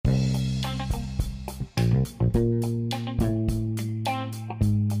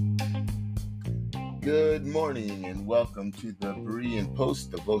Good morning and welcome to the Berean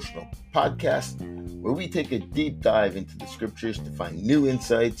Post Devotional Podcast, where we take a deep dive into the scriptures to find new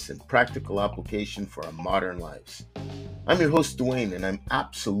insights and practical application for our modern lives. I'm your host, Dwayne, and I'm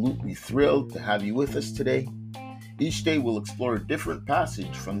absolutely thrilled to have you with us today. Each day we'll explore a different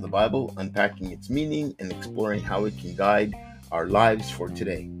passage from the Bible, unpacking its meaning and exploring how it can guide our lives for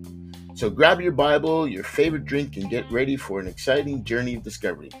today. So grab your Bible, your favorite drink, and get ready for an exciting journey of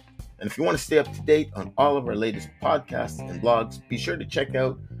discovery. And if you want to stay up to date on all of our latest podcasts and blogs, be sure to check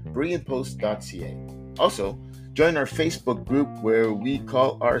out bereanpost.ca. Also, join our Facebook group where we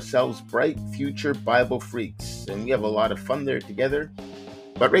call ourselves Bright Future Bible Freaks, and we have a lot of fun there together.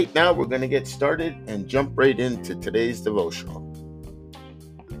 But right now, we're going to get started and jump right into today's devotional.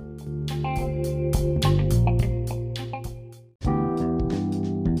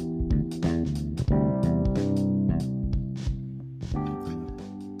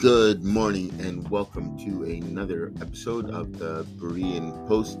 Good morning and welcome to another episode of the Berean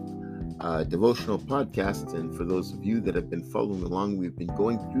Post Devotional Podcast. And for those of you that have been following along, we've been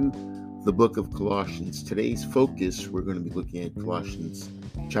going through the book of Colossians. Today's focus, we're going to be looking at Colossians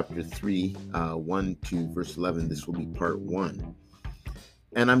chapter 3, 1 to verse 11. This will be part 1.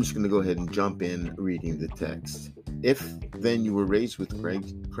 And I'm just going to go ahead and jump in reading the text. If then you were raised with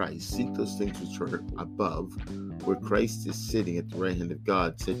Christ, seek those things which are above, where Christ is sitting at the right hand of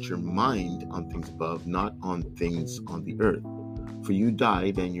God. Set your mind on things above, not on things on the earth. For you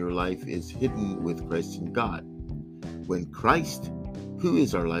died, and your life is hidden with Christ in God. When Christ, who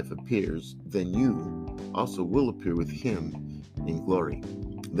is our life, appears, then you also will appear with him in glory.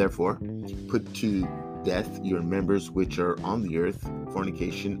 Therefore, put to death your members which are on the earth,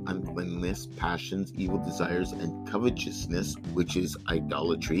 fornication, uncleanness, passions, evil desires, and covetousness, which is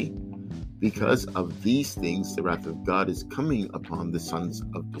idolatry. Because of these things, the wrath of God is coming upon the sons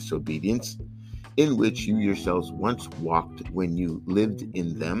of disobedience, in which you yourselves once walked when you lived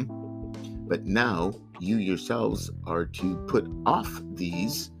in them. But now you yourselves are to put off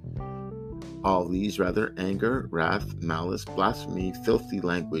all these, anger, wrath, malice, blasphemy, filthy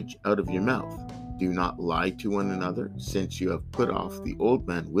language out of your mouth. Do not lie to one another, since you have put off the old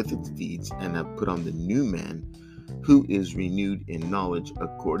man with its deeds and have put on the new man, who is renewed in knowledge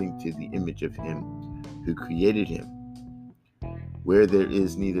according to the image of him who created him. Where there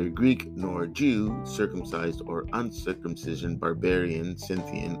is neither Greek nor Jew, circumcised or uncircumcision, barbarian,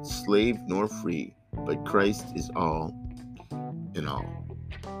 Scythian, slave nor free, but Christ is all in all.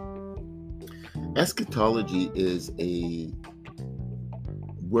 Eschatology is a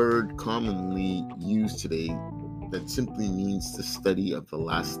word commonly used today that simply means the study of the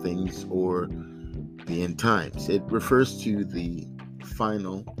last things or the end times. It refers to the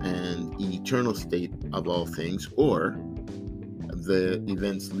final and eternal state of all things, or the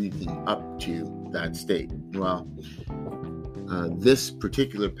events leading up to that state. Well, this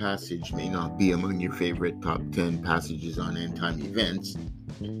particular passage may not be among your favorite top 10 passages on end time events.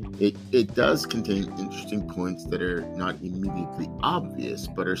 It does contain interesting points that are not immediately obvious,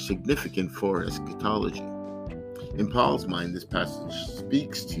 but are significant for eschatology. In Paul's mind, this passage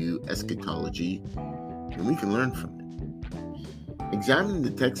speaks to eschatology, and we can learn from it. Examining the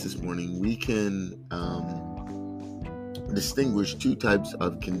text this morning, we can distinguish two types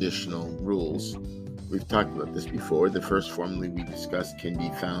of conditional rules. We've talked about this before. The first formula we discussed can be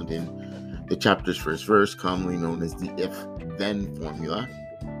found in the chapter's first verse, commonly known as the if-then formula.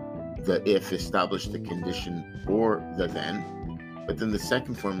 The if established the condition or the then. But then the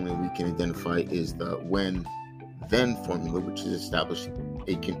second formula we can identify is the when-then formula, which establishes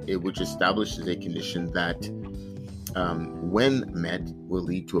a condition that, when met, will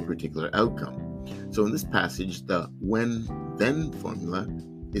lead to a particular outcome. So in this passage, the when-then formula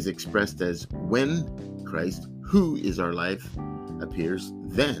is expressed as when Christ, who is our life, appears,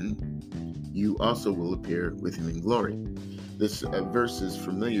 then you also will appear with him in glory. This verse is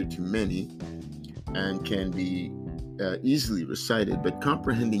familiar to many and can be easily recited, but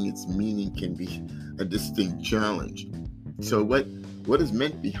comprehending its meaning can be a distinct challenge. So what is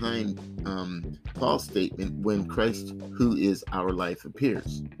meant behind Paul's statement, when Christ, who is our life,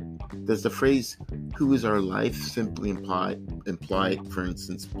 appears? Does the phrase, who is our life, simply imply, for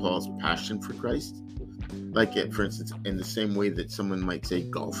instance, Paul's passion for Christ? Like, for instance, in the same way that someone might say,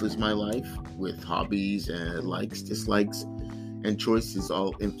 golf is my life, with hobbies and likes, dislikes, and choices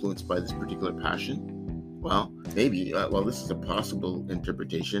all influenced by this particular passion? Well, maybe. While this is a possible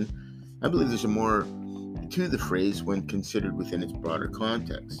interpretation, I believe there's more to the phrase when considered within its broader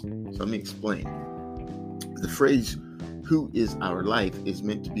context. So let me explain. The phrase, who is our life, is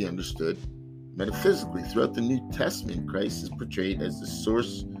meant to be understood Metaphysically, throughout the New Testament, Christ is portrayed as the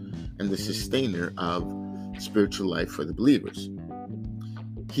source and the sustainer of spiritual life for the believers.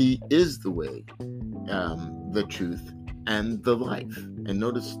 He is the way, the truth, and the life. And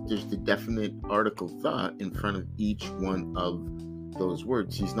notice there's the definite article thought in front of each one of those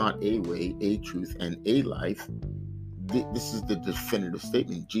words. He's not a way, a truth, and a life. This is the definitive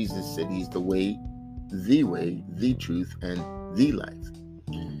statement. Jesus said he's the way, the truth, and the life.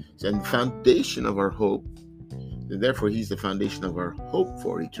 And the foundation of our hope, and therefore he's the foundation of our hope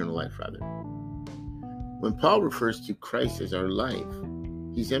for eternal life, rather. When Paul refers to Christ as our life,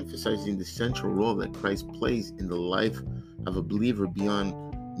 he's emphasizing the central role that Christ plays in the life of a believer beyond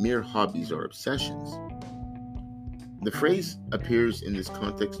mere hobbies or obsessions. The phrase appears in this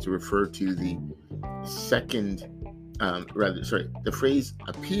context to refer to the phrase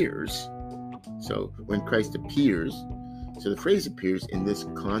appears. So when Christ appears, the phrase appears in this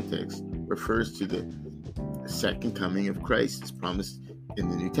context refers to the second coming of Christ as promised in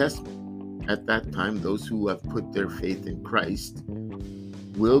the New Testament. At that time, those who have put their faith in Christ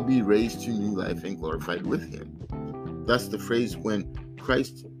will be raised to new life and glorified with him. Thus, the phrase when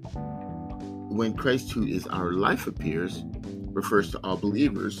Christ who is our life appears refers to all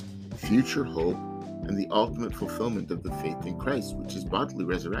believers, future hope, and the ultimate fulfillment of the faith in Christ, which is bodily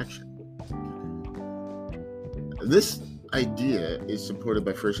resurrection. This idea is supported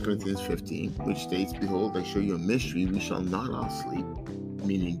by 1 Corinthians 15, which states, "Behold, I show you a mystery. We shall not all sleep,"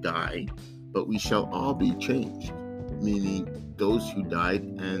 meaning die, "but we shall all be changed," meaning those who died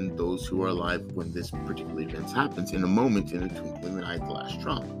and those who are alive when this particular event happens, in a moment, in a twinkling of an eye, at the last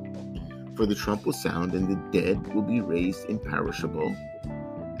trump. For the trump will sound, and the dead will be raised imperishable,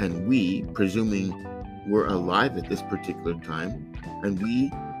 and we, presuming we're alive at this particular time, and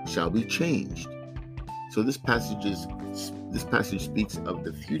we shall be changed. So this passage speaks of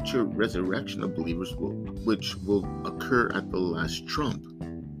the future resurrection of believers, which will occur at the last trump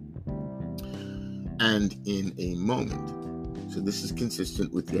and in a moment. So this is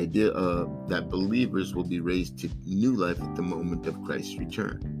consistent with the idea that believers will be raised to new life at the moment of Christ's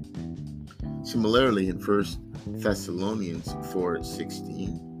return. Similarly, in 1 Thessalonians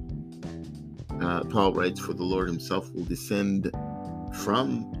 4:16, Paul writes, "For the Lord himself will descend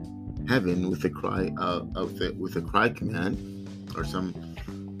from heaven with a cry command," or some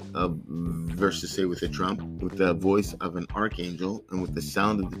verses say with a trump, "with the voice of an archangel, and with the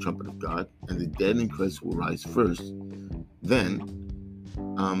sound of the trumpet of God, and the dead in Christ will rise first. Then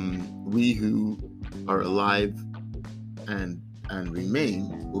we who are alive and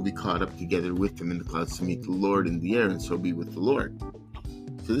remain will be caught up together with them in the clouds to meet the Lord in the air, and so be with the Lord."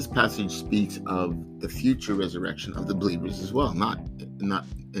 So this passage speaks of the future resurrection of the believers as well, not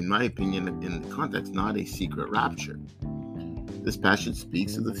in my opinion, in the context, not a secret rapture. This passage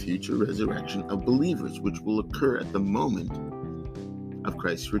speaks of the future resurrection of believers, which will occur at the moment of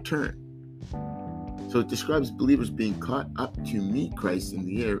Christ's return. So it describes believers being caught up to meet Christ in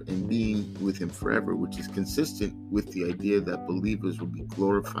the air and being with him forever, which is consistent with the idea that believers will be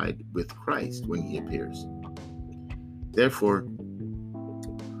glorified with Christ when he appears. Therefore,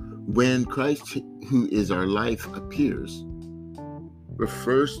 when Christ, who is our life, appears,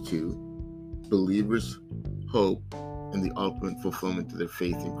 refers to believers' hope and the ultimate fulfillment of their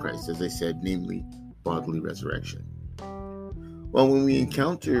faith in Christ, as I said, namely bodily resurrection. Well, when we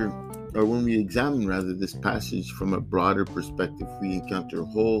examine this passage from a broader perspective, we encounter a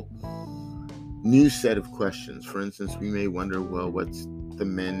whole new set of questions. For instance, we may wonder, well, what's the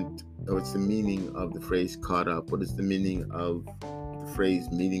meaning of the phrase "caught up"? What is the meaning of the phrase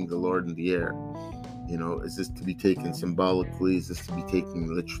 "meeting the Lord in the air"? Is this to be taken symbolically? Is this to be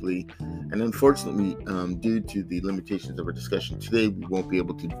taken literally? And unfortunately, due to the limitations of our discussion today, we won't be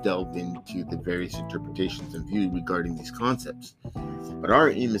able to delve into the various interpretations and views regarding these concepts. But our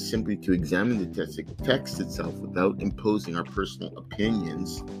aim is simply to examine the text itself without imposing our personal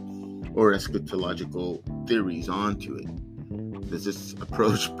opinions or eschatological theories onto it. Does this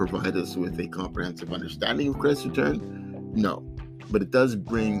approach provide us with a comprehensive understanding of Christ's return? No, but it does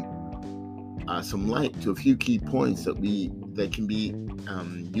bring some light to a few key points that can be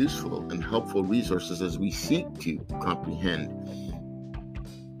useful and helpful resources as we seek to comprehend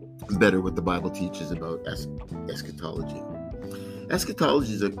better what the Bible teaches about eschatology.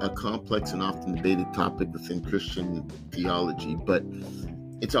 Eschatology is a complex and often debated topic within Christian theology, but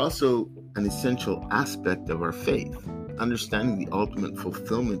it's also an essential aspect of our faith. Understanding the ultimate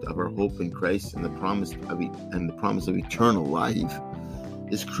fulfillment of our hope in Christ and the promise of eternal life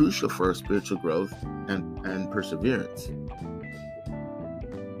is crucial for our spiritual growth and perseverance.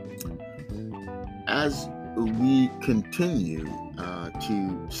 As we continue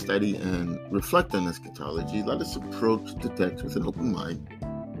to study and reflect on eschatology, let us approach the text with an open mind,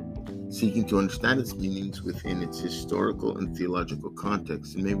 seeking to understand its meanings within its historical and theological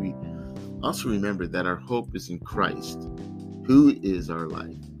context. And may we also remember that our hope is in Christ, who is our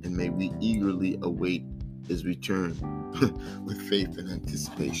life, and may we eagerly await his return with faith and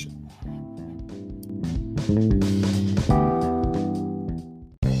anticipation.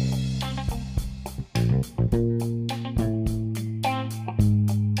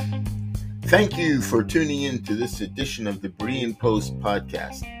 Thank you for tuning in to this edition of the Berean Post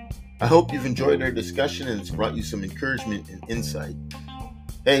podcast. I hope you've enjoyed our discussion and it's brought you some encouragement and insight.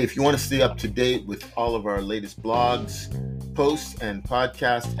 Hey, if you want to stay up to date with all of our latest blogs, posts, and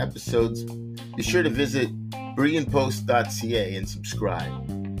podcast episodes, be sure to visit bereanpost.ca and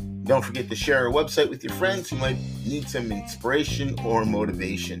subscribe. Don't forget to share our website with your friends who might need some inspiration or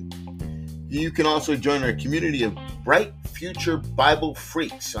motivation. You can also join our community of bright future Bible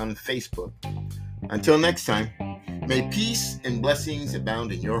freaks on Facebook. Until next time, may peace and blessings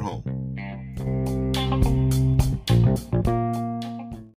abound in your home.